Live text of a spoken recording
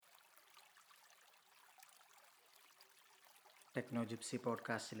Techno gypsy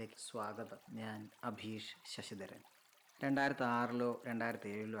പോഡ്കാസ്റ്റിലേക്ക് സ്വാഗതം. ഞാൻ അഭീഷ് ശശിധരൻ. 2006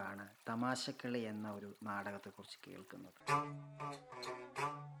 2007 ആണ് തമാശക്കളി എന്ന ഒരു നാടകത്തെക്കുറിച്ച് കേൾക്കുന്നത്.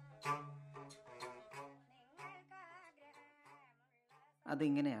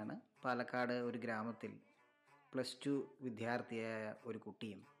 അതിങ്ങനെയാണ്. പാലക്കാട് ഒരു ഗ്രാമത്തിൽ +2 വിദ്യാർത്ഥിയായ ഒരു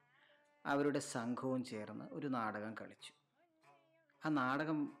കുട്ടിയും അവരുടെ സംഘവും ചേർന്ന് ഒരു നാടകം കളിച്ചു. ആ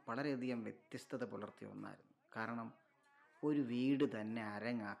നാടകം വളരെയധികം വ്യത്യസ്തത പുലർത്തിയ ഒന്നായിരുന്നു. കാരണം ഒരു വീട് തന്നെ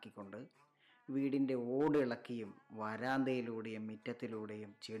അരങ്ങാക്കിക്കൊണ്ട് വീടിൻ്റെ ഓടിളക്കിയും വരാന്തയിലൂടെയും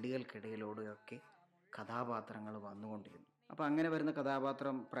മുറ്റത്തിലൂടെയും ചെടികൾക്കിടയിലൂടെയൊക്കെ കഥാപാത്രങ്ങൾ വന്നുകൊണ്ടിരുന്നു. അപ്പോൾ അങ്ങനെ വരുന്ന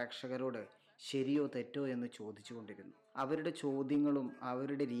കഥാപാത്രം പ്രേക്ഷകരോട് ശരിയോ തെറ്റോ എന്ന് ചോദിച്ചു കൊണ്ടിരുന്നു. അവരുടെ ചോദ്യങ്ങളും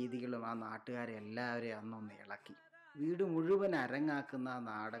അവരുടെ രീതികളും ആ നാട്ടുകാരെ എല്ലാവരെയും അന്നൊന്ന് ഇളക്കി. വീട് മുഴുവൻ അരങ്ങാക്കുന്ന ആ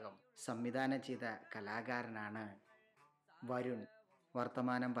നാടകം സംവിധാനം ചെയ്ത കലാകാരനാണ് വരുൺ.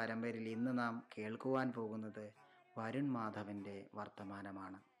 വർത്തമാനം പരമ്പരയിൽ ഇന്ന് നാം കേൾക്കുവാൻ പോകുന്നത് വരുൺ മാധവൻ്റെ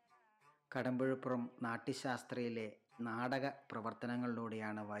വർത്തമാനമാണ്. കടമ്പുഴപ്പുറം നാട്യശാസ്ത്രയിലെ നാടക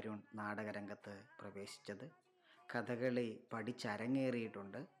പ്രവർത്തനങ്ങളിലൂടെയാണ് വരുൺ നാടകരംഗത്ത് പ്രവേശിച്ചത്. കഥകളി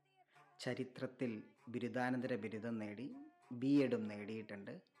പഠിച്ചരങ്ങേറിയിട്ടുണ്ട്. ചരിത്രത്തിൽ ബിരുദാനന്തര ബിരുദം നേടി, BEdും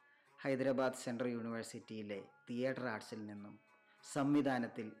നേടിയിട്ടുണ്ട്. ഹൈദരാബാദ് സെൻട്രൽ യൂണിവേഴ്സിറ്റിയിലെ തിയേറ്റർ ആർട്സിൽ നിന്നും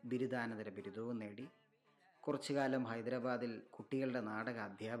സംവിധാനത്തിൽ ബിരുദാനന്തര ബിരുദവും നേടി. കുറച്ചു കാലം ഹൈദരാബാദിൽ കുട്ടികളുടെ നാടക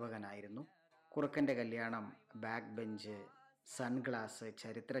അധ്യാപകനായിരുന്നു. കുറുക്കൻ്റെ കല്യാണം, ബാക്ക് ബെഞ്ച്, സൺഗ്ലാസ്,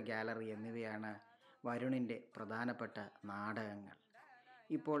 ചരിത്ര ഗാലറി എന്നിവയാണ് വരുണിൻ്റെ പ്രധാനപ്പെട്ട നാടകങ്ങൾ.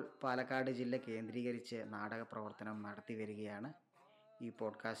 ഇപ്പോൾ പാലക്കാട് ജില്ല കേന്ദ്രീകരിച്ച് നാടക പ്രവർത്തനം നടത്തി വരികയാണ്. ഈ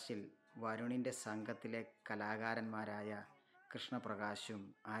പോഡ്കാസ്റ്റിൽ വരുണിൻ്റെ സംഘത്തിലെ കലാകാരന്മാരായ കൃഷ്ണപ്രകാശും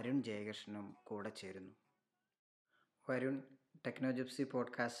അരുൺ ജയകൃഷ്ണനും കൂടെ ചേരുന്നു. വരുൺ, ടെക്നോ ജിപ്സി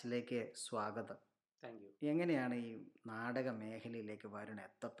പോഡ്കാസ്റ്റിലേക്ക് സ്വാഗതം. Thank you. എങ്ങനെയാണ് ഈ നാടക മേഖലയിലേക്ക് വരുൺ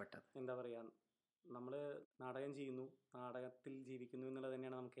എത്തപ്പെട്ടത്? എന്താ പറയുക, നമ്മൾ നാടകം ചെയ്യുന്നു, നാടകത്തിൽ ജീവിക്കുന്നു എന്നുള്ളത്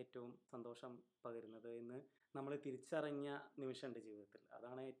തന്നെയാണ് നമുക്ക് ഏറ്റവും സന്തോഷം പകരുന്നത് എന്ന് നമ്മൾ തിരിച്ചറിഞ്ഞ നിമിഷമുണ്ട് ജീവിതത്തിൽ.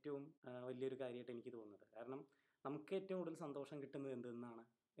 അതാണ് ഏറ്റവും വലിയൊരു കാര്യമായിട്ട് എനിക്ക് തോന്നുന്നത്. കാരണം നമുക്ക് ഏറ്റവും കൂടുതൽ സന്തോഷം കിട്ടുന്നത് എന്തെന്നാണ്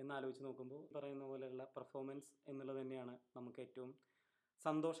എന്നാലോചിച്ച് നോക്കുമ്പോൾ പറയുന്ന പോലെയുള്ള പെർഫോമൻസ് എന്നുള്ളത് തന്നെയാണ് നമുക്ക് ഏറ്റവും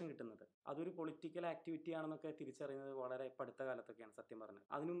സന്തോഷം കിട്ടുന്നത്. അതൊരു പൊളിറ്റിക്കൽ ആക്ടിവിറ്റി ആണെന്നൊക്കെ തിരിച്ചറിയുന്നത് വളരെ അടുത്ത കാലത്തൊക്കെയാണ് സത്യം പറഞ്ഞത്.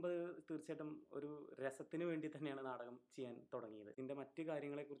 അതിനുമുമ്പ് തീർച്ചയായിട്ടും ഒരു രസത്തിന് വേണ്ടി തന്നെയാണ് നാടകം ചെയ്യാൻ തുടങ്ങിയത്. ഇതിൻ്റെ മറ്റ്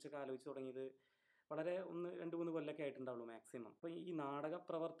കാര്യങ്ങളെക്കുറിച്ചൊക്കെ ആലോചിച്ച് തുടങ്ങിയത് വളരെ 1-2-3 കൊല്ലമൊക്കെ ആയിട്ടുണ്ടാവുള്ളൂ മാക്സിമം. അപ്പോൾ ഈ നാടക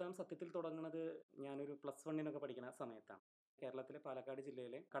പ്രവർത്തനം സത്യത്തിൽ തുടങ്ങുന്നത് ഞാനൊരു +1 പഠിക്കുന്ന സമയത്താണ്. കേരളത്തിലെ പാലക്കാട്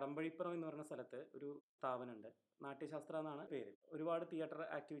ജില്ലയിലെ കടമ്പഴിപ്പുറം എന്ന് പറയുന്ന സ്ഥലത്ത് ഒരു സ്ഥാപനമുണ്ട്. നാട്യശാസ്ത്ര എന്നാണ് പേര്. ഒരുപാട് തിയേറ്റർ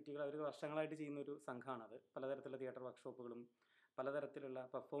ആക്ടിവിറ്റികൾ അവർ വർഷങ്ങളായിട്ട് ചെയ്യുന്ന ഒരു സംഘമാണത്. പലതരത്തിലുള്ള തിയേറ്റർ വർക്ക്ഷോപ്പുകളും പലതരത്തിലുള്ള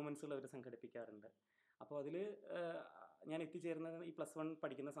പെർഫോമൻസുകൾ അവർ സംഘടിപ്പിക്കാറുണ്ട്. അപ്പോൾ അതിൽ ഞാൻ എത്തിച്ചേരുന്നത് ഈ +1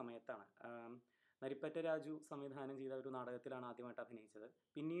 പഠിക്കുന്ന സമയത്താണ്. നരിപ്പറ്റ രാജു സംവിധാനം ചെയ്ത ഒരു നാടകത്തിലാണ് ആദ്യമായിട്ട് അഭിനയിച്ചത്.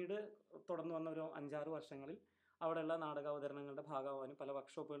 പിന്നീട് തുടർന്ന് വന്ന ഒരു 5-6 വർഷങ്ങളിൽ അവിടെയുള്ള നാടകാവതരണങ്ങളുടെ ഭാഗമാവാനും പല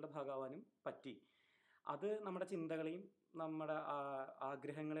വർക്ക്ഷോപ്പുകളുടെ ഭാഗമാവാനും പറ്റി. അത് നമ്മുടെ ചിന്തകളെയും നമ്മുടെ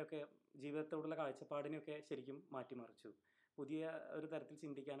ആഗ്രഹങ്ങളെയൊക്കെ, ജീവിതത്തോടുള്ള കാഴ്ചപ്പാടിനെയൊക്കെ ശരിക്കും മാറ്റിമറിച്ചു. പുതിയ ഒരു തരത്തിൽ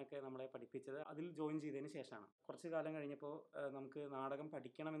ചിന്തിക്കാനൊക്കെ നമ്മളെ പഠിപ്പിച്ചത് അതിൽ ജോയിൻ ചെയ്തതിന് ശേഷമാണ്. കുറച്ച് കാലം കഴിഞ്ഞപ്പോൾ നമുക്ക് നാടകം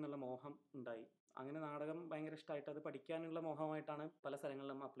പഠിക്കണം എന്നുള്ള മോഹം ഉണ്ടായി. അങ്ങനെ നാടകം ഭയങ്കര ഇഷ്ടമായിട്ട് അത് പഠിക്കാനുള്ള മോഹമായിട്ടാണ് പല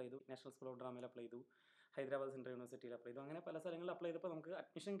സ്ഥലങ്ങളിലും അപ്ലൈ ചെയ്തു. നാഷണൽ സ്കൂൾ ഓഫ് ഡ്രാമയിൽ അപ്ലൈ ചെയ്തു, ഹൈദരാബാദ് സെൻട്രൽ യൂണിവേഴ്സിറ്റിയിൽ അപ്ലൈ ചെയ്തു. അങ്ങനെ പല സ്ഥലങ്ങളിൽ അപ്ലൈ ചെയ്തപ്പോൾ നമുക്ക്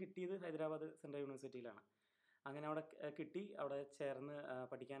അഡ്മിഷൻ കിട്ടിയത് ഹൈദരാബാദ് സെൻട്രൽ യൂണിവേഴ്സിറ്റിയിലാണ്. അങ്ങനെ അവിടെ കിട്ടി, അവിടെ ചേർന്ന്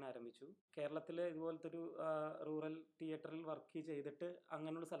പഠിക്കാൻ ആരംഭിച്ചു. കേരളത്തിൽ ഇതുപോലത്തെ ഒരു റൂറൽ തിയേറ്ററിൽ വർക്ക് ചെയ്തിട്ട്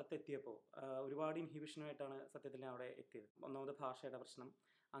അങ്ങനെയുള്ള സ്ഥലത്ത് എത്തിയപ്പോൾ ഒരുപാട് ഇൻഹിബിഷനുമായിട്ടാണ് സത്യത്തിൽ ഞാൻ അവിടെ എത്തിയത്. ഒന്നാമത് ഭാഷയുടെ പ്രശ്നം,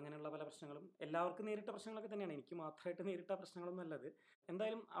 അങ്ങനെയുള്ള പല പ്രശ്നങ്ങളും എല്ലാവർക്കും നേരിട്ട പ്രശ്നങ്ങളൊക്കെ തന്നെയാണ്. എനിക്ക് മാത്രമായിട്ട് നേരിട്ട പ്രശ്നങ്ങളൊന്നും അല്ലത്.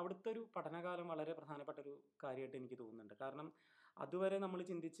 എന്തായാലും അവിടുത്തെ ഒരു പഠനകാലം വളരെ പ്രധാനപ്പെട്ട ഒരു കാര്യമായിട്ട് എനിക്ക് തോന്നുന്നുണ്ട്. കാരണം അതുവരെ നമ്മൾ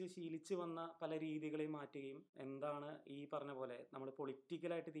ചിന്തിച്ച് ശീലിച്ച് വന്ന പല രീതികളെയും മാറ്റുകയും, എന്താണ് ഈ പറഞ്ഞ പോലെ നമ്മൾ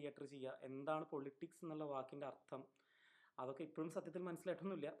പൊളിറ്റിക്കലായിട്ട് തിയേറ്റർ ചെയ്യുക, എന്താണ് പൊളിറ്റിക്സ് എന്നുള്ള വാക്കിൻ്റെ അർത്ഥം, അതൊക്കെ ഇപ്പോഴും സത്യത്തിൽ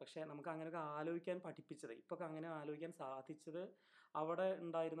മനസ്സിലായിട്ടൊന്നുമില്ല. പക്ഷേ നമുക്ക് അങ്ങനെയൊക്കെ ആലോചിക്കാൻ പഠിപ്പിച്ചത്, ഇപ്പോൾ അങ്ങനെ ആലോചിക്കാൻ സാധിച്ചത് അവിടെ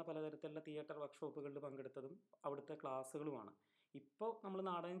ഉണ്ടായിരുന്ന പലതരത്തിലുള്ള തിയേറ്റർ വർക്ക്ഷോപ്പുകളിൽ പങ്കെടുത്തതും അവിടുത്തെ ക്ലാസ്സുകളുമാണ്. ഇപ്പോൾ നമ്മൾ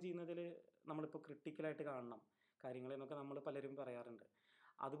നാടകം ചെയ്യുന്നതിൽ നമ്മളിപ്പോൾ ക്രിട്ടിക്കലായിട്ട് കാണണം കാര്യങ്ങളെന്നൊക്കെ നമ്മൾ പലരും പറയാറുണ്ട്.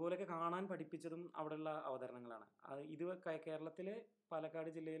 അതുപോലെയൊക്കെ കാണാൻ പഠിപ്പിച്ചതും അവിടെയുള്ള അവതരണങ്ങളാണ്. ഇത് കേരളത്തിലെ പാലക്കാട്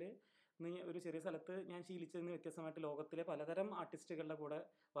ജില്ലയിൽ ഒരു ചെറിയ സ്ഥലത്ത് ഞാൻ ശീലിച്ചതിന് വ്യത്യസ്തമായിട്ട് ലോകത്തിലെ പലതരം ആർട്ടിസ്റ്റുകളുടെ കൂടെ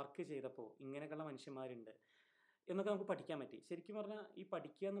വർക്ക് ചെയ്തപ്പോൾ ഇങ്ങനെയൊക്കെയുള്ള മനുഷ്യന്മാരുണ്ട് എന്നൊക്കെ നമുക്ക് പഠിക്കാൻ പറ്റി. ശരിക്കും പറഞ്ഞാൽ ഈ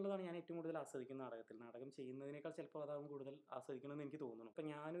പഠിക്കുക എന്നുള്ളതാണ് ഞാൻ ഏറ്റവും കൂടുതൽ ആസ്വദിക്കുന്ന നാടകത്തിൽ. നാടകം ചെയ്യുന്നതിനേക്കാൾ ചിലപ്പോൾ അതാവും കൂടുതൽ ആസ്വദിക്കണമെന്ന് എനിക്ക് തോന്നുന്നു. ഇപ്പം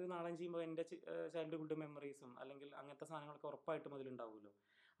ഞാനൊരു നാടകം ചെയ്യുമ്പോൾ എൻ്റെ ചൈൽഡ്ഹുഡ് മെമ്മറീസും അല്ലെങ്കിൽ അങ്ങനത്തെ സാധനങ്ങളൊക്കെ ഉറപ്പായിട്ടും അതിലുണ്ടാവുമല്ലോ.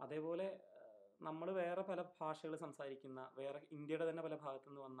 അതേപോലെ നമ്മൾ വേറെ പല ഭാഷകൾ സംസാരിക്കുന്ന, വേറെ ഇന്ത്യയുടെ തന്നെ പല ഭാഗത്തു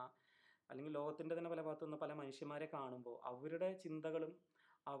നിന്ന് വന്ന, അല്ലെങ്കിൽ ലോകത്തിൻ്റെ തന്നെ പല ഭാഗത്തു നിന്ന് പല മനുഷ്യന്മാരെ കാണുമ്പോൾ അവരുടെ ചിന്തകളും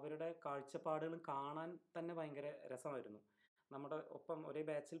അവരുടെ കാഴ്ചപ്പാടുകളും കാണാൻ തന്നെ ഭയങ്കര രസമായിരുന്നു. നമ്മുടെ ഒപ്പം ഒരേ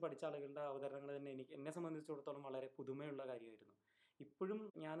ബാച്ചിൽ പഠിച്ച ആളുകളുടെ അവതരണങ്ങൾ തന്നെ എന്നെ സംബന്ധിച്ചിടത്തോളം വളരെ പുതുമയുള്ള കാര്യമായിരുന്നു. ഇപ്പോഴും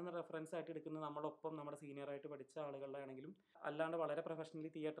ഞാനിന്ന് റെഫറൻസ് ആയിട്ട് എടുക്കുന്നത് നമ്മളൊപ്പം നമ്മുടെ സീനിയറായിട്ട് പഠിച്ച ആളുകളുടെ ആണെങ്കിലും അല്ലാണ്ട് വളരെ പ്രൊഫഷണലി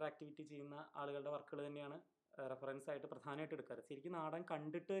തിയേറ്റർ ആക്ടിവിറ്റി ചെയ്യുന്ന ആളുകളുടെ വർക്കുകൾ തന്നെയാണ് റെഫറൻസ് ആയിട്ട് പ്രധാനമായിട്ട് എടുക്കാറ്. ശരിക്കും നാടകം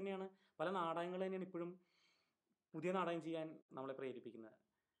കണ്ടിട്ട് തന്നെയാണ് പല നാടകങ്ങൾ തന്നെയാണ് ഇപ്പോഴും പുതിയ നാടകം ചെയ്യാൻ നമ്മളെ പ്രേരിപ്പിക്കുന്നത്.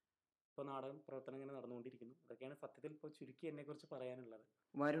 ഇപ്പോൾ നാടകം പ്രവർത്തനം ഇങ്ങനെ നടന്നുകൊണ്ടിരിക്കുന്നു. ഇതൊക്കെയാണ് സത്യത്തിൽ ഇപ്പോൾ ചുരുക്കി എന്നെക്കുറിച്ച് പറയാനുള്ളത്.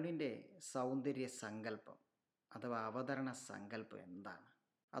 വരുണിൻ്റെ സൗന്ദര്യ സങ്കല്പം അഥവാ അവതരണ സങ്കല്പം എന്താണ്?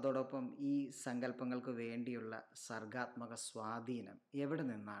 അതോടൊപ്പം ഈ സങ്കല്പങ്ങൾക്ക് വേണ്ടിയുള്ള സർഗാത്മക സ്വാധീനം എവിടെ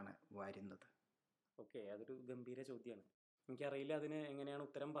നിന്നാണ് വരുന്നത്? ഓക്കെ, അതൊരു ഗംഭീര ചോദ്യമാണ്. എനിക്കറിയില്ല അതിന് എങ്ങനെയാണ്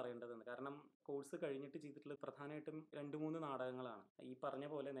ഉത്തരം പറയേണ്ടതെന്ന്. കാരണം കോഴ്സ് കഴിഞ്ഞിട്ട് ചെയ്തിട്ടുള്ളത് പ്രധാനമായിട്ടും 2, 3 നാടകങ്ങളാണ്. ഈ പറഞ്ഞ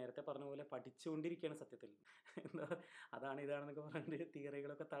പോലെ നേരത്തെ പറഞ്ഞ പോലെ പഠിച്ചുകൊണ്ടിരിക്കുകയാണ് സത്യത്തിൽ. എന്താ അതാണ് ഇതാണെന്നൊക്കെ പറഞ്ഞിട്ട്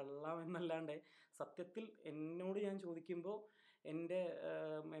തിയറികളൊക്കെ തള്ളാമെന്നല്ലാണ്ട് സത്യത്തിൽ എന്നോട് ഞാൻ ചോദിക്കുമ്പോൾ എൻ്റെ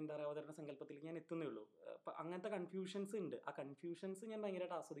എന്താ പറയുക അവതരണ സങ്കല്പത്തിലേക്ക് ഞാൻ എത്തുന്നേ ഉള്ളൂ. അപ്പം അങ്ങനത്തെ കൺഫ്യൂഷൻസ് ഉണ്ട്. ആ കൺഫ്യൂഷൻസ് ഞാൻ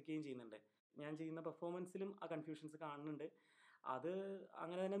ഭയങ്കരമായിട്ട് ആസ്വദിക്കുകയും ചെയ്യുന്നുണ്ട്. ഞാൻ ചെയ്യുന്ന പെർഫോമൻസിലും ആ കൺഫ്യൂഷൻസ് കാണുന്നുണ്ട്. അത്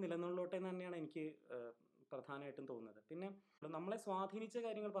അങ്ങനെ തന്നെ നിലനിന്നോട്ടെ എന്ന് തന്നെയാണ് എനിക്ക് പ്രധാനമായിട്ടും തോന്നുന്നത്. പിന്നെ നമ്മളെ സ്വാധീനിച്ച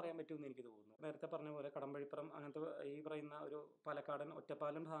കാര്യങ്ങൾ പറയാൻ പറ്റുമെന്ന് എനിക്ക് തോന്നുന്നു. നേരത്തെ പറഞ്ഞ പോലെ കടമ്പഴിപ്പുറം അങ്ങനത്തെ ഈ പറയുന്ന ഒരു പാലക്കാടൻ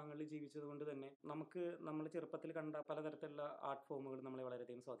ഒറ്റപ്പാലം ഭാഗങ്ങളിൽ ജീവിച്ചത് കൊണ്ട് തന്നെ നമുക്ക് നമ്മൾ ചെറുപ്പത്തിൽ കണ്ട പലതരത്തിലുള്ള ആർട്ട് ഫോമുകൾ നമ്മളെ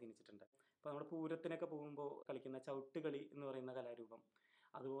വളരെയധികം സ്വാധീനിച്ചിട്ടുണ്ട്. ഇപ്പോൾ നമ്മൾ പൂരത്തിനൊക്കെ പോകുമ്പോൾ കളിക്കുന്ന ചവിട്ടുകളി എന്ന് പറയുന്ന കലാരൂപം,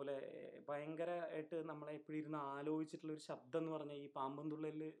 അതുപോലെ ഭയങ്കരമായിട്ട് നമ്മളെ എപ്പോഴും ഇരുന്ന് ആലോചിച്ചിട്ടുള്ളൊരു ശബ്ദം എന്ന് പറഞ്ഞാൽ ഈ പാമ്പും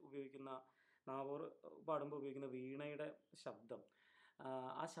തുള്ളലിൽ ഉപയോഗിക്കുന്ന നാവൂർ പാടുമ്പോൾ ഉപയോഗിക്കുന്ന വീണയുടെ ശബ്ദം.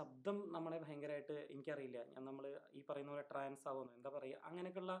 ആ ശബ്ദം നമ്മളെ ഭയങ്കരമായിട്ട് എനിക്കറിയില്ല. നമ്മൾ ഈ പറയുന്ന പോലെ ട്രാൻസ് ആവുന്നു എന്താ പറയുക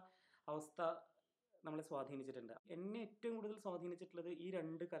അങ്ങനെയൊക്കെയുള്ള അവസ്ഥ നമ്മളെ സ്വാധീനിച്ചിട്ടുണ്ട്. എന്നെ ഏറ്റവും കൂടുതൽ സ്വാധീനിച്ചിട്ടുള്ളത് ഈ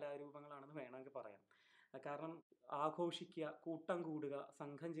 2 കലാരൂപങ്ങളാണെന്ന് വേണമെങ്കിൽ പറയാം. കാരണം ആഘോഷിക്കുക, കൂട്ടം കൂടുക,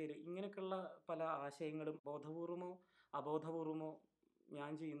 സംഘം ചേരുക ഇങ്ങനെയൊക്കെയുള്ള പല ആശയങ്ങളും ബോധപൂർവമോ അബോധപൂർവമോ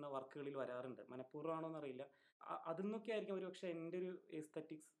ഞാൻ ചെയ്യുന്ന വർക്കുകളിൽ വരാറുണ്ട്. മനഃപൂർവ്വമാണോ എന്നറിയില്ല. അതിൽ നിന്നൊക്കെ ആയിരിക്കും ഒരുപക്ഷെ എൻ്റെ ഒരു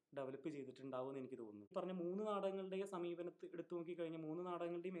എസ്തെറ്റിക്സ് ഡെവലപ്പ് ചെയ്തിട്ടുണ്ടാവുമെന്ന് എനിക്ക് തോന്നുന്നു. ഈ പറഞ്ഞ 3 നാടകങ്ങളുടെയും സമീപനത്തിൽ എടുത്തു നോക്കിക്കഴിഞ്ഞാൽ 3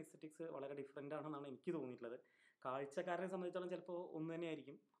 നാടകങ്ങളുടെയും എസ്തെറ്റിക്സ് വളരെ ഡിഫറൻ്റ് ആണെന്നാണ് എനിക്ക് തോന്നിയിട്ടുള്ളത്. കാഴ്ചക്കാരനെ സംബന്ധിച്ചിടത്തോളം ചിലപ്പോൾ ഒന്ന്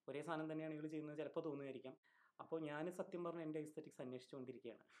തന്നെയായിരിക്കും. ഒരേ സാധനം തന്നെയാണ് ഇവർ ചെയ്യുന്നത് ചിലപ്പോൾ തോന്നുമായിരിക്കാം. അപ്പോൾ ഞാൻ സത്യം പറഞ്ഞാൽ എൻ്റെ എസ്തെറ്റിക്സ്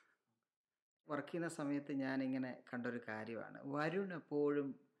അന്വേഷിച്ചുകൊണ്ടിരിക്കുകയാണ്. വർക്ക് ചെയ്യുന്ന സമയത്ത് ഞാനിങ്ങനെ കണ്ടൊരു കാര്യമാണ്. വരുൺ എപ്പോഴും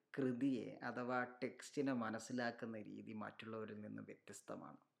കൃതിയെ അഥവാ ടെക്സ്റ്റിനെ മനസ്സിലാക്കുന്ന രീതി മറ്റുള്ളവരിൽ നിന്ന്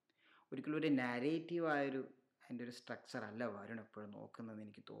വ്യത്യസ്തമാണ്. ഒരിക്കലും ഒരു നാരേറ്റീവായൊരു അതിൻ്റെ ഒരു സ്ട്രക്ചർ അല്ല വരുൺ എപ്പോഴും നോക്കുന്നതെന്ന്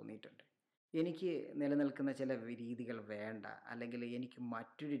എനിക്ക് തോന്നിയിട്ടുണ്ട്. എനിക്ക് നിലനിൽക്കുന്ന ചില രീതികൾ വേണ്ട, അല്ലെങ്കിൽ എനിക്ക്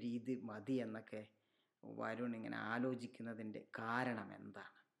മറ്റൊരു രീതി മതി എന്നൊക്കെ വരുൺ ഇങ്ങനെ ആലോചിക്കുന്നതിൻ്റെ കാരണം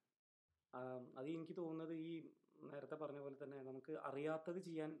എന്താണ്? അത് എനിക്ക് തോന്നുന്നത് ഈ നേരത്തെ പറഞ്ഞ പോലെ തന്നെ നമുക്ക് അറിയാത്തത്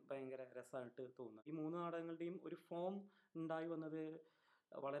ചെയ്യാൻ ഭയങ്കര രസമായിട്ട് തോന്നുന്നു. ഈ 3 നാടകങ്ങളുടെയും ഒരു ഫോം ഉണ്ടായി വന്നത്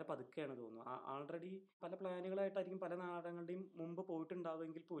വളരെ പതുക്കെയാണ് തോന്നുന്നു. ആൾറെഡി പല പ്ലാനുകളായിട്ടായിരിക്കും പല നാടകങ്ങളുടെയും മുമ്പ്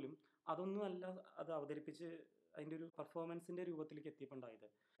പോയിട്ടുണ്ടാവുമെങ്കിൽ പോലും അതൊന്നും അല്ല അത് അവതരിപ്പിച്ച് അതിൻ്റെ ഒരു പെർഫോമൻസിൻ്റെ രൂപത്തിലേക്ക് എത്തിയപ്പോൾ ഉണ്ടായത്.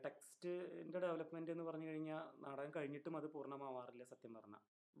 ടെക്സ്റ്റിൻ്റെ ഡെവലപ്മെൻറ്റ് എന്ന് പറഞ്ഞു കഴിഞ്ഞാൽ നാടകം കഴിഞ്ഞിട്ടും അത് പൂർണ്ണമാവാറില്ല സത്യം പറഞ്ഞാൽ.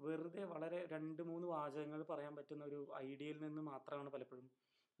 വെറുതെ വളരെ 2, 3 വാചകങ്ങൾ പറയാൻ പറ്റുന്ന ഒരു ഐഡിയയിൽ നിന്ന് മാത്രമാണ് പലപ്പോഴും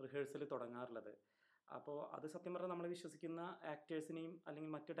റിഹേഴ്സൽ തുടങ്ങാറുള്ളത്. അപ്പോൾ അത് സത്യം പറഞ്ഞാൽ നമ്മൾ വിശ്വസിക്കുന്ന ആക്ടേഴ്സിനെയും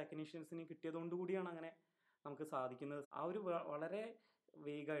അല്ലെങ്കിൽ മറ്റ് ടെക്നീഷ്യൻസിനെയും കിട്ടിയതുകൊണ്ട് കൂടിയാണ് അങ്ങനെ നമുക്ക് സാധിക്കുന്നത്. ആ ഒരു വളരെ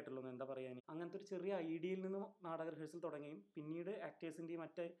വേഗമായിട്ടുള്ള എന്താ പറയുക അങ്ങനത്തെ ഒരു ചെറിയ ഐഡിയയിൽ നിന്ന് നാടക റിഹേഴ്സൽ തുടങ്ങുകയും പിന്നീട് ആക്ടേഴ്സിൻ്റെയും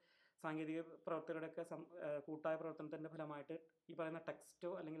മറ്റ് സാങ്കേതിക പ്രവർത്തകരുടെയൊക്കെ കൂട്ടായ പ്രവർത്തനത്തിൻ്റെ ഫലമായിട്ട് ഈ പറയുന്ന ടെക്സ്റ്റോ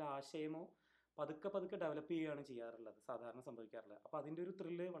അല്ലെങ്കിൽ ആശയമോ പതുക്കെ പതുക്കെ ഡെവലപ്പ് ചെയ്യുകയാണ് ചെയ്യാറുള്ളത്, സാധാരണ സംഭവിക്കാറുള്ളത്. അപ്പോൾ അതിൻ്റെ ഒരു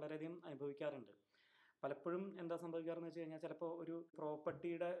ത്രില്ല് വളരെയധികം അനുഭവിക്കാറുണ്ട്. പലപ്പോഴും എന്താ സംഭവിക്കാറെന്ന് വെച്ച് കഴിഞ്ഞാൽ ചിലപ്പോൾ ഒരു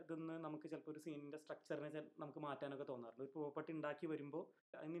പ്രോപ്പർട്ടിയുടെ ഇതിന്ന് നമുക്ക് ചിലപ്പോൾ ഒരു സീനിൻ്റെ സ്ട്രക്ചറിനെ നമുക്ക് മാറ്റാനൊക്കെ തോന്നാറുണ്ട്. ഒരു പ്രോപ്പർട്ടി ഉണ്ടാക്കി വരുമ്പോൾ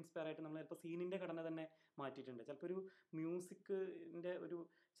അതിന് ഇൻസ്പയർ ആയിട്ട് നമ്മൾ ചിലപ്പോൾ സീനിൻ്റെ ഘടന തന്നെ മാറ്റിയിട്ടുണ്ട്. ചിലപ്പോൾ ഒരു മ്യൂസിക്കിൻ്റെ ഒരു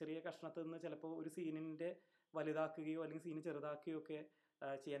ചെറിയ കഷ്ണത്തിൽ നിന്ന് ചിലപ്പോൾ ഒരു സീനിൻ്റെ വലുതാക്കുകയോ അല്ലെങ്കിൽ സീന് ചെറുതാക്കുകയോ ഒക്കെ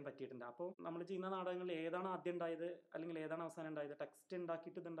ചെയ്യാൻ പറ്റിയിട്ടുണ്ട്. അപ്പോൾ നമ്മൾ ചെയ്യുന്ന നാടകങ്ങളിൽ ഏതാണ് ആദ്യം ഉണ്ടായത് അല്ലെങ്കിൽ ഏതാണ് അവസാനം ഉണ്ടായത്, ടെക്സ്റ്റ്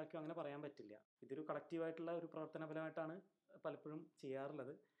ഉണ്ടാക്കിയിട്ട് ഇതുണ്ടാക്കിയോ അങ്ങനെ പറയാൻ പറ്റില്ല. ഇതൊരു കളക്റ്റീവായിട്ടുള്ള ഒരു പ്രവർത്തന ഫലമായിട്ടാണ് പലപ്പോഴും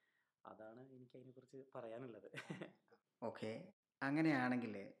ചെയ്യാറുള്ളത്. അതാണ് എനിക്ക് അതിനെക്കുറിച്ച് പറയാനുള്ളത്. ഓക്കെ,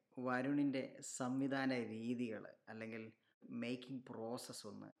 അങ്ങനെയാണെങ്കിൽ വരുണിൻ്റെ സംവിധാന രീതികൾ അല്ലെങ്കിൽ മേക്കിംഗ് പ്രോസസ്സ്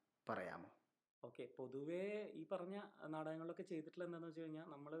ഒന്ന് പറയാമോ? ഓക്കെ, പൊതുവേ ഈ പറഞ്ഞ നാടകങ്ങളിലൊക്കെ ചെയ്തിട്ടുള്ളത് എന്താണെന്ന് വെച്ച് കഴിഞ്ഞാൽ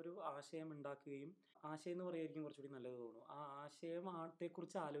നമ്മളൊരു ആശയം ഉണ്ടാക്കുകയും ആശയം എന്ന് പറയുമായിരിക്കും കുറച്ചുകൂടി നല്ലത് തോന്നുന്നു. ആ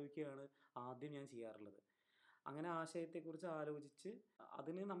ആശയത്തെക്കുറിച്ച് ആലോചിക്കുകയാണ് ആദ്യം ഞാൻ ചെയ്യാറുള്ളത്. അങ്ങനെ ആശയത്തെക്കുറിച്ച് ആലോചിച്ച്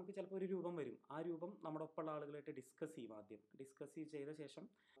അതിന് നമുക്ക് ചിലപ്പോൾ ഒരു രൂപം വരും. ആ രൂപം നമ്മുടെ ഒപ്പമുള്ള ആളുകളായിട്ട് ഡിസ്കസ് ചെയ്യും. ആദ്യം ഡിസ്കസ് ചെയ്ത ശേഷം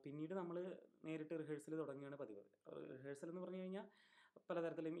പിന്നീട് നമ്മൾ നേരിട്ട് റിഹേഴ്സൽ തുടങ്ങുകയാണ് പതിവ്. റിഹേഴ്സൽ എന്ന് പറഞ്ഞു കഴിഞ്ഞാൽ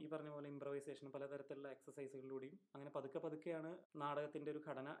പലതരത്തിലും ഈ പറഞ്ഞ പോലെ ഇംപ്രവൈസേഷനും പലതരത്തിലുള്ള എക്സസൈസുകളിലൂടെയും അങ്ങനെ പതുക്കെ പതുക്കെയാണ് നാടകത്തിൻ്റെ ഒരു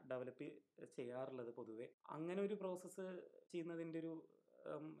ഘടന ഡെവലപ്പ് ചെയ്യാറുള്ളത് പൊതുവെ. അങ്ങനെ ഒരു പ്രോസസ്സ് ചെയ്യുന്നതിൻ്റെ ഒരു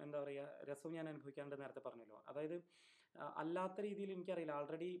എന്താ പറയുക രസവും ഞാൻ അനുഭവിക്കാണ്ട് നേരത്തെ പറഞ്ഞല്ലോ. അതായത് അല്ലാത്ത രീതിയിൽ എനിക്കറിയില്ല,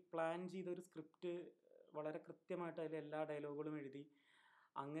 ആൾറെഡി പ്ലാൻ ചെയ്ത ഒരു സ്ക്രിപ്റ്റ് വളരെ കൃത്യമായിട്ട് അതിലെ എല്ലാ ഡയലോഗുകളും എഴുതി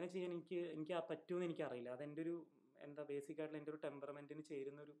അങ്ങനെ ചെയ്യാൻ എനിക്ക് പറ്റുമെന്ന് എനിക്കറിയില്ല. അതെൻ്റെ ഒരു എന്താ ബേസിക് ആയിട്ടുള്ള എൻ്റെ ഒരു ടെമ്പറമെന്റിന്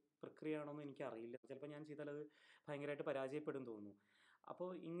ചേരുന്ന ഒരു പ്രക്രിയയാണോന്ന് എനിക്കറിയില്ല. ചിലപ്പോൾ ഞാൻ ചെയ്താൽ അത് ഭയങ്കരമായിട്ട് പരാജയപ്പെടും തോന്നുന്നു. അപ്പോൾ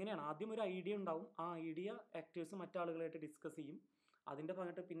ഇങ്ങനെയാണ് ആദ്യം ഒരു ഐഡിയ ഉണ്ടാവും. ആ ഐഡിയ ആക്ടേഴ്സ് മറ്റാളുകളായിട്ട് ഡിസ്കസ് ചെയ്യും. അതിൻ്റെ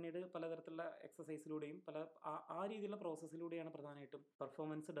ഭാഗമായിട്ട് പിന്നീട് പലതരത്തിലുള്ള എക്സർസൈസിലൂടെയും ആ രീതിയിലുള്ള പ്രോസസ്സിലൂടെയാണ് പ്രധാനമായിട്ടും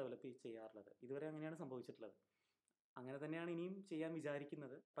പെർഫോമൻസ് ഡെവലപ്പ് ചെയ്യാറുള്ളത്. ഇതുവരെ അങ്ങനെയാണ് സംഭവിച്ചിട്ടുള്ളത്. അങ്ങനെ തന്നെയാണ് ഇനിയും ചെയ്യാൻ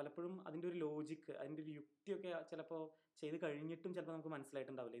വിചാരിക്കുന്നത്. പലപ്പോഴും അതിൻ്റെ ഒരു ലോജിക്ക്, അതിൻ്റെ ഒരു യുക്തിയൊക്കെ ചിലപ്പോൾ ചെയ്ത് കഴിഞ്ഞിട്ടും ചിലപ്പോൾ നമുക്ക്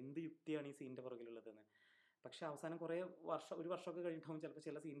മനസ്സിലായിട്ടുണ്ടാവില്ല. എന്ത് യുക്തിയാണ് ഈ സീനിൻ്റെ പുറകിലുള്ളതെന്ന്. പക്ഷേ അവസാനം കുറേ ഒരു വർഷമൊക്കെ കഴിഞ്ഞിട്ടാവും ചിലപ്പോൾ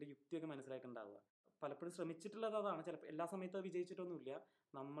ചില സീനിൻ്റെ യുക്തിയൊക്കെ മനസ്സിലായിട്ടുണ്ടാവുക. പലപ്പോഴും ശ്രമിച്ചിട്ടുള്ളത് അതാണ്. ചിലപ്പോൾ എല്ലാ സമയത്തും അത് വിജയിച്ചിട്ടൊന്നുമില്ല.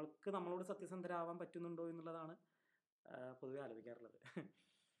 നമ്മൾക്ക് നമ്മളോട് സത്യസന്ധരാവാൻ പറ്റുന്നുണ്ടോ എന്നുള്ളതാണ് പൊതുവെ ആലോചിക്കാറുള്ളത്.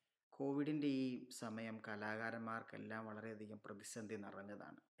 കോവിഡിൻ്റെ ഈ സമയം കലാകാരന്മാർക്കെല്ലാം വളരെയധികം പ്രതിസന്ധി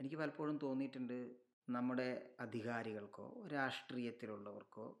നിറഞ്ഞതാണ്. എനിക്ക് പലപ്പോഴും തോന്നിയിട്ടുണ്ട്, നമ്മുടെ അധികാരികൾക്കോ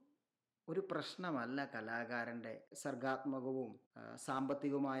രാഷ്ട്രീയത്തിലുള്ളവർക്കോ ഒരു പ്രശ്നമല്ല കലാകാരൻ്റെ സർഗാത്മകവും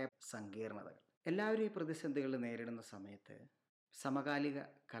സാമ്പത്തികവുമായ സങ്കീർണതകൾ. എല്ലാവരും ഈ പ്രതിസന്ധികൾ നേരിടുന്ന സമയത്ത് സമകാലിക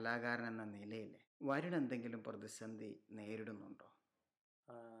കലാകാരൻ എന്ന നിലയിൽ വരുൺ എന്തെങ്കിലും പ്രതിസന്ധി നേരിടുന്നുണ്ടോ?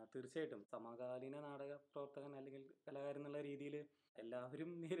 തീർച്ചയായിട്ടും സമകാലീന നാടക പ്രവർത്തകൻ അല്ലെങ്കിൽ കലാകാരൻ എന്നുള്ള രീതിയിൽ എല്ലാവരും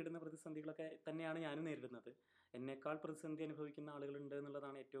നേരിടുന്ന പ്രതിസന്ധികളൊക്കെ തന്നെയാണ് ഞാനും നേരിടുന്നത്. എന്നേക്കാൾ പ്രതിസന്ധി അനുഭവിക്കുന്ന ആളുകളുണ്ട്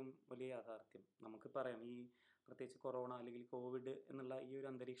എന്നുള്ളതാണ് ഏറ്റവും വലിയ യാഥാർത്ഥ്യം. നമുക്ക് പറയാം, ഈ പ്രത്യേകിച്ച് കൊറോണ അല്ലെങ്കിൽ കോവിഡ് എന്നുള്ള ഈ ഒരു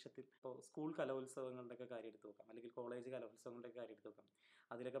അന്തരീക്ഷത്തിൽ ഇപ്പോൾ സ്കൂൾ കലോത്സവങ്ങളുടെയൊക്കെ കാര്യം എടുത്ത് നോക്കാം, അല്ലെങ്കിൽ കോളേജ് കലോത്സവങ്ങളുടെയൊക്കെ കാര്യം എടുത്ത് നോക്കാം.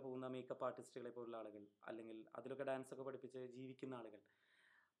 അതിലൊക്കെ പോകുന്ന മേക്കപ്പ് ആർട്ടിസ്റ്റുകളെ പോലുള്ള ആളുകൾ, അല്ലെങ്കിൽ അതിലൊക്കെ ഡാൻസൊക്കെ പഠിപ്പിച്ച് ജീവിക്കുന്ന ആളുകൾ,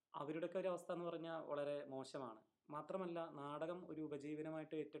 അവരുടെയൊക്കെ ഒരു അവസ്ഥ എന്ന് പറഞ്ഞാൽ വളരെ മോശമാണ്. മാത്രമല്ല, നാടകം ഒരു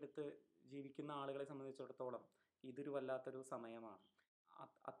ഉപജീവനമായിട്ട് ഏറ്റെടുത്ത് ജീവിക്കുന്ന ആളുകളെ സംബന്ധിച്ചിടത്തോളം ഇതൊരു വല്ലാത്തൊരു സമയമാണ്.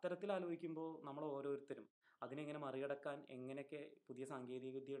 അത്തരത്തിൽ ആലോചിക്കുമ്പോൾ നമ്മൾ ഓരോരുത്തരും അതിനെങ്ങനെ മറികടക്കാൻ എങ്ങനെയൊക്കെ പുതിയ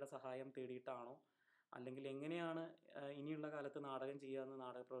സാങ്കേതിക വിദ്യയുടെ സഹായം തേടിയിട്ടാണോ, അല്ലെങ്കിൽ എങ്ങനെയാണ് ഇനിയുള്ള കാലത്ത് നാടകം ചെയ്യാമെന്ന്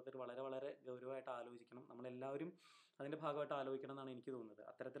നാടകപ്രവർത്തകർ വളരെ വളരെ ഗൗരവമായിട്ട് ആലോചിക്കണം. നമ്മളെല്ലാവരും അതിൻ്റെ ഭാഗമായിട്ട് ആലോചിക്കണം എന്നാണ് എനിക്ക് തോന്നുന്നത്.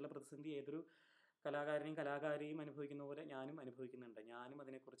 അത്തരത്തിലുള്ള പ്രതിസന്ധി ഏതൊരു കലാകാരിയും അനുഭവിക്കുന്ന പോലെ ഞാനും അനുഭവിക്കുന്നുണ്ട്. ഞാനും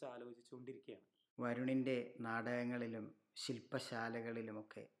അതിനെക്കുറിച്ച് ആലോചിച്ചുകൊണ്ടിരിക്കുകയാണ്. വരുണിൻ്റെ നാടകങ്ങളിലും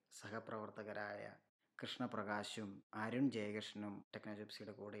ശില്പശാലകളിലുമൊക്കെ സഹപ്രവർത്തകരായ കൃഷ്ണപ്രകാശും അരുൺ ജയകൃഷ്ണനും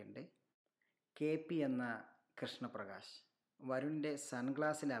ടെക്നോജിപ്സിയുടെ കൂടെയുണ്ട്. KP എന്ന കൃഷ്ണപ്രകാശ് വരുണിൻ്റെ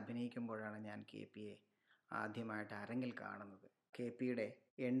സൺഗ്ലാസിൽ അഭിനയിക്കുമ്പോഴാണ് ഞാൻ KPയെ ആദ്യമായിട്ട് അരങ്ങിൽ കാണുന്നത്. KPയുടെ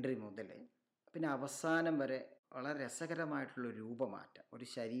എൻട്രി മുതൽ പിന്നെ അവസാനം വരെ വളരെ രസകരമായിട്ടുള്ള രൂപമാറ്റം, ഒരു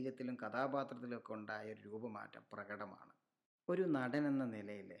ശരീരത്തിലും കഥാപാത്രത്തിലുമൊക്കെ ഉണ്ടായ ഒരു രൂപമാറ്റം പ്രകടമാണ്. ഒരു നടൻ എന്ന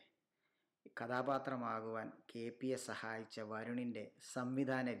നിലയിൽ കഥാപാത്രമാകുവാൻ KPയെ സഹായിച്ച വരുണിൻ്റെ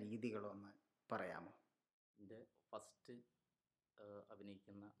സംവിധാന രീതികളൊന്ന് പറയാമോ? എൻ്റെ ഫസ്റ്റ്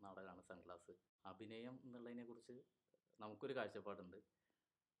അഭിനയിക്കുന്ന നാടകമാണ് സൺഗ്ലാസ്. അഭിനയം എന്നുള്ളതിനെക്കുറിച്ച് നമുക്കൊരു കാഴ്ചപ്പാടുണ്ട്.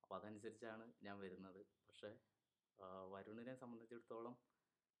 അപ്പോൾ അതനുസരിച്ചാണ് ഞാൻ വരുന്നത്. പക്ഷേ വരുണിനെ സംബന്ധിച്ചിടത്തോളം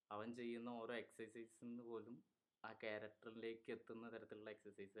അവൻ ചെയ്യുന്ന ഓരോ എക്സസൈസിന് പോലും ആ ക്യാരക്ടറിലേക്ക് എത്തുന്ന തരത്തിലുള്ള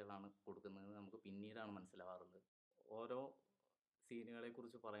എക്സസൈസുകളാണ് കൊടുക്കുന്നത്. നമുക്ക് പിന്നീടാണ് മനസ്സിലാവാറുള്ളത്. ഓരോ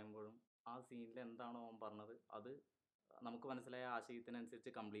സീനുകളെക്കുറിച്ച് പറയുമ്പോഴും ആ സീനിൽ എന്താണോ അവൻ പറഞ്ഞത് അത് നമുക്ക് മനസ്സിലായ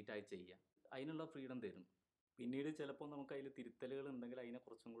ആശയത്തിനനുസരിച്ച് കംപ്ലീറ്റ് ആയി ചെയ്യാം. അതിനുള്ള ഫ്രീഡം തരും. പിന്നീട് ചിലപ്പോൾ നമുക്ക് അതിൽ തിരുത്തലുകൾ ഉണ്ടെങ്കിൽ അതിനെ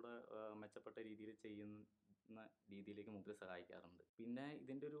കുറച്ചും കൂടെ മെച്ചപ്പെട്ട രീതിയിൽ ചെയ്യുന്ന രീതിയിലേക്ക് മൂപ്പര് സഹായിക്കാറുണ്ട്. പിന്നെ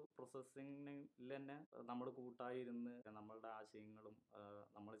ഇതിൻ്റെ ഒരു പ്രോസസ്സിങ്ങിൽ തന്നെ നമ്മൾ കൂട്ടായിരുന്ന് നമ്മളുടെ ആശയങ്ങളും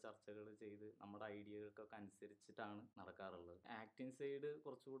നമ്മൾ ചർച്ചകൾ ചെയ്ത് നമ്മുടെ ഐഡിയകൾക്കൊക്കെ അനുസരിച്ചിട്ടാണ് നടക്കാറുള്ളത്. ആക്ടിങ് സൈഡ്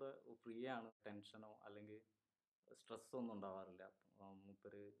കുറച്ചുകൂടെ ഫ്രീ ആണ്. ടെൻഷനോ അല്ലെങ്കിൽ സ്ട്രെസ്സൊന്നും ഉണ്ടാവാറില്ല.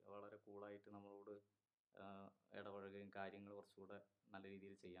 മൂപ്പര് വളരെ കൂളായിട്ട് നമ്മളോട് ഇടപഴകുകയും കാര്യങ്ങൾ കുറച്ചുകൂടെ നല്ല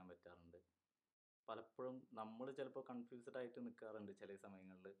രീതിയിൽ ചെയ്യാൻ പറ്റാറുണ്ട്. പലപ്പോഴും നമ്മൾ ചിലപ്പോൾ കൺഫ്യൂസ്ഡ് ആയിട്ട് നിൽക്കാറുണ്ട് ചില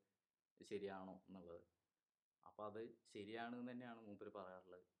സമയങ്ങളിൽ, ശരിയാണോ എന്നുള്ളത്. അപ്പോൾ അത് ശരിയാണെന്ന് തന്നെയാണ് മൂപ്പര്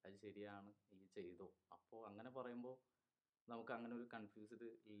പറയാറുള്ളത്. അത് ശരിയാണ്, ഈ ചെയ്തോ. അപ്പോൾ അങ്ങനെ പറയുമ്പോൾ നമുക്ക് അങ്ങനെ ഒരു കൺഫ്യൂസ്ഡ്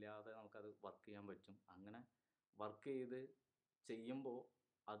ഇല്ലാതെ നമുക്കത് വർക്ക് ചെയ്യാൻ പറ്റും. അങ്ങനെ വർക്ക് ചെയ്ത് ചെയ്യുമ്പോൾ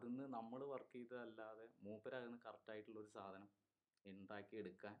അതിന്ന് നമ്മൾ വർക്ക് ചെയ്തതല്ലാതെ മൂപ്പര് അതിന് കറക്റ്റായിട്ടുള്ളൊരു സാധനം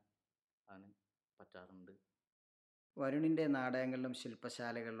ഉണ്ടാക്കിയെടുക്കാൻ അതിന് പറ്റാറുണ്ട്. വരുണിൻ്റെ നാടകങ്ങളിലും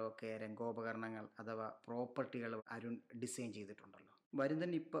ശില്പശാലകളിലും ഒക്കെ രംഗോപകരണങ്ങൾ അഥവാ പ്രോപ്പർട്ടികൾ അരുൺ ഡിസൈൻ ചെയ്തിട്ടുണ്ടല്ലോ. വരുൺ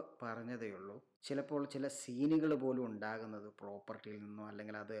തന്നെ ഇപ്പോൾ പറഞ്ഞതേ ഉള്ളൂ, ചിലപ്പോൾ ചില സീനുകൾ പോലും ഉണ്ടാകുന്നത് പ്രോപ്പർട്ടിയിൽ നിന്നോ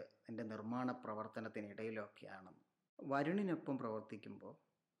അല്ലെങ്കിൽ അത് അതിൻ്റെ നിർമ്മാണ പ്രവർത്തനത്തിനിടയിലൊക്കെയാണ്. വരുണിനൊപ്പം പ്രവർത്തിക്കുമ്പോൾ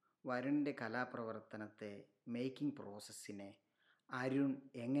വരുണിൻ്റെ കലാപ്രവർത്തനത്തെ, മേക്കിംഗ് പ്രോസസ്സിനെ അരുൺ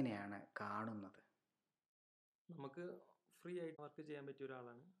എങ്ങനെയാണ് കാണുന്നത്? നമുക്ക് ഫ്രീ ആയിട്ട് വർക്ക് ചെയ്യാൻ പറ്റിയ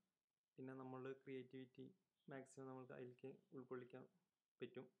ഒരാളാണ്. പിന്നെ നമ്മളുടെ ക്രിയേറ്റിവിറ്റി മാക്സിമം നമുക്ക് അതിലേക്ക് ഉൾക്കൊള്ളിക്കാൻ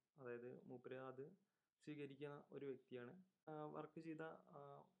പറ്റും. അതായത് മൂപ്പര് അത് സ്വീകരിക്കുന്ന ഒരു വ്യക്തിയാണ്. വർക്ക് ചെയ്ത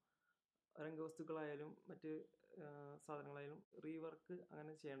രംഗവസ്തുക്കളായാലും മറ്റ് സാധനങ്ങളായാലും റീവർക്ക്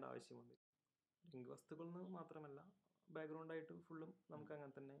അങ്ങനെ ചെയ്യേണ്ട ആവശ്യമുണ്ട്. രംഗവസ്തുക്കളെന്ന് മാത്രമല്ല, ബാക്ക്ഗ്രൗണ്ടായിട്ട് ഫുള്ളും നമുക്ക്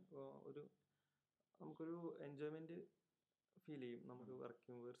അങ്ങനെ തന്നെ ഒരു നമുക്കൊരു എൻജോയ്മെൻറ്റ് ഫീൽ ചെയ്യും. നമുക്ക് വർക്ക്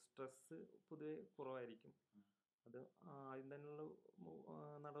ചെയ്യുമ്പോൾ ഒരു സ്ട്രെസ്സ് പൊതുവെ കുറവായിരിക്കും. അത് ആദ്യം തന്നെയുള്ള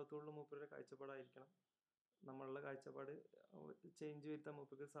നാടകത്തോടുള്ള മൂപ്പരുടെ കാഴ്ചപ്പാടായിരിക്കണം. നമ്മളുടെ കാഴ്ചപ്പാട് ചേഞ്ച് വരുത്താൻ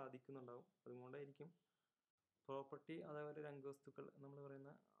മൂപ്പർക്ക് സാധിക്കുന്നുണ്ടാവും. അതുകൊണ്ടായിരിക്കും പ്രോപ്പർട്ടി അതേപോലെ രംഗവസ്തുക്കൾ നമ്മൾ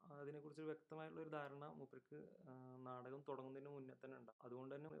പറയുന്ന അതിനെക്കുറിച്ച് വ്യക്തമായിട്ടുള്ള ഒരു ധാരണ മൂപ്പർക്ക് നാടകം തുടങ്ങുന്നതിന് മുന്നേ തന്നെ ഉണ്ടാവും.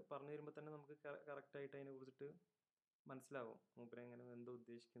 അതുകൊണ്ട് തന്നെ പറഞ്ഞു തരുമ്പോൾ തന്നെ നമുക്ക് കറക്റ്റായിട്ട് അതിനെക്കുറിച്ചിട്ട് മനസ്സിലാവും മൂപ്പരെങ്ങനെ എന്തോ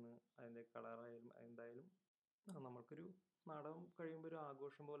ഉദ്ദേശിക്കുന്നത്, അതിൻ്റെ കളറായാലും എന്തായാലും. നമ്മൾക്കൊരു നാടകം കഴിയുമ്പോൾ ഒരു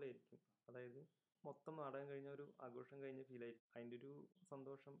ആഘോഷം പോലെ ആയിരിക്കും. അതായത് മൊത്തം നാടകം കഴിഞ്ഞ ഒരു ആഘോഷം കഴിഞ്ഞ ഫീലായിരിക്കും. അതിൻ്റെ ഒരു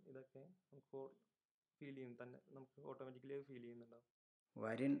സന്തോഷം ഇതൊക്കെ നമുക്ക് ഫീൽ ചെയ്യും തന്നെ, നമുക്ക് ഓട്ടോമാറ്റിക്കലി അത് ഫീൽ ചെയ്യുന്നുണ്ടാവും.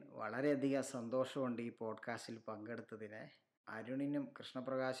 വരുൺ, വളരെയധികം സന്തോഷമുണ്ട് ഈ പോഡ്കാസ്റ്റിൽ പങ്കെടുത്തതിന്. അരുണിനും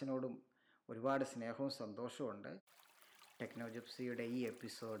കൃഷ്ണപ്രകാശിനോടും ഒരുപാട് സ്നേഹവും സന്തോഷവും ഉണ്ട്. ടെക്നോജിപ്സിയുടെ ഈ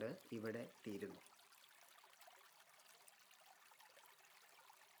എപ്പിസോഡ് ഇവിടെ തീരുന്നു.